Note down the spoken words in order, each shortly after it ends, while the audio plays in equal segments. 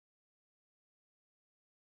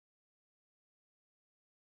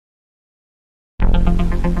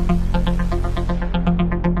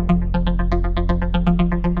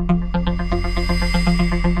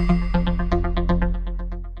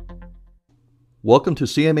Welcome to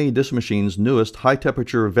CMA DISHMACHINES' newest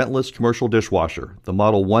high-temperature ventless commercial dishwasher, the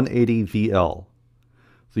Model 180VL.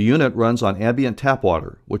 The unit runs on ambient tap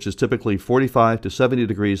water, which is typically 45 to 70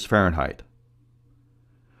 degrees Fahrenheit.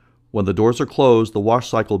 When the doors are closed, the wash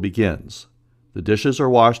cycle begins. The dishes are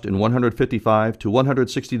washed in 155 to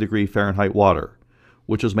 160 degree Fahrenheit water,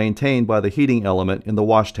 which is maintained by the heating element in the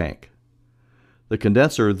wash tank. The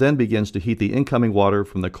condenser then begins to heat the incoming water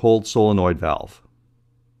from the cold solenoid valve.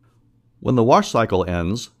 When the wash cycle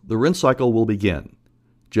ends, the rinse cycle will begin,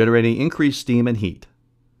 generating increased steam and heat,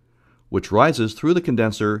 which rises through the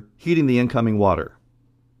condenser, heating the incoming water.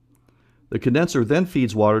 The condenser then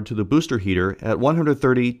feeds water to the booster heater at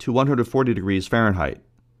 130 to 140 degrees Fahrenheit.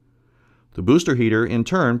 The booster heater, in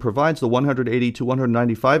turn, provides the 180 to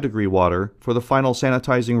 195 degree water for the final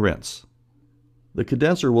sanitizing rinse. The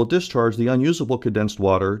condenser will discharge the unusable condensed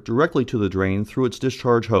water directly to the drain through its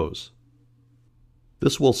discharge hose.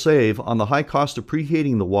 This will save on the high cost of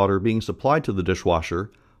preheating the water being supplied to the dishwasher,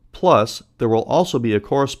 plus there will also be a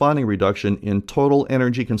corresponding reduction in total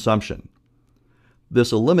energy consumption.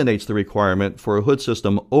 This eliminates the requirement for a hood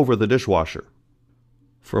system over the dishwasher.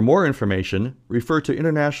 For more information, refer to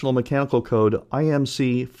International Mechanical Code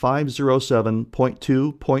IMC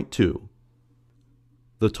 507.2.2.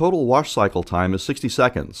 The total wash cycle time is 60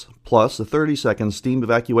 seconds, plus a 30-second steam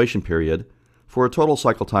evacuation period, for a total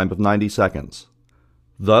cycle time of 90 seconds.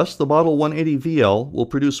 Thus, the Model 180VL will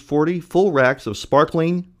produce 40 full racks of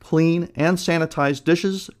sparkling, clean, and sanitized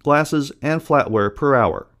dishes, glasses, and flatware per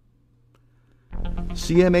hour.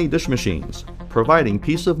 CMA DISHMACHINES, providing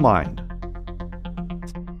peace of mind.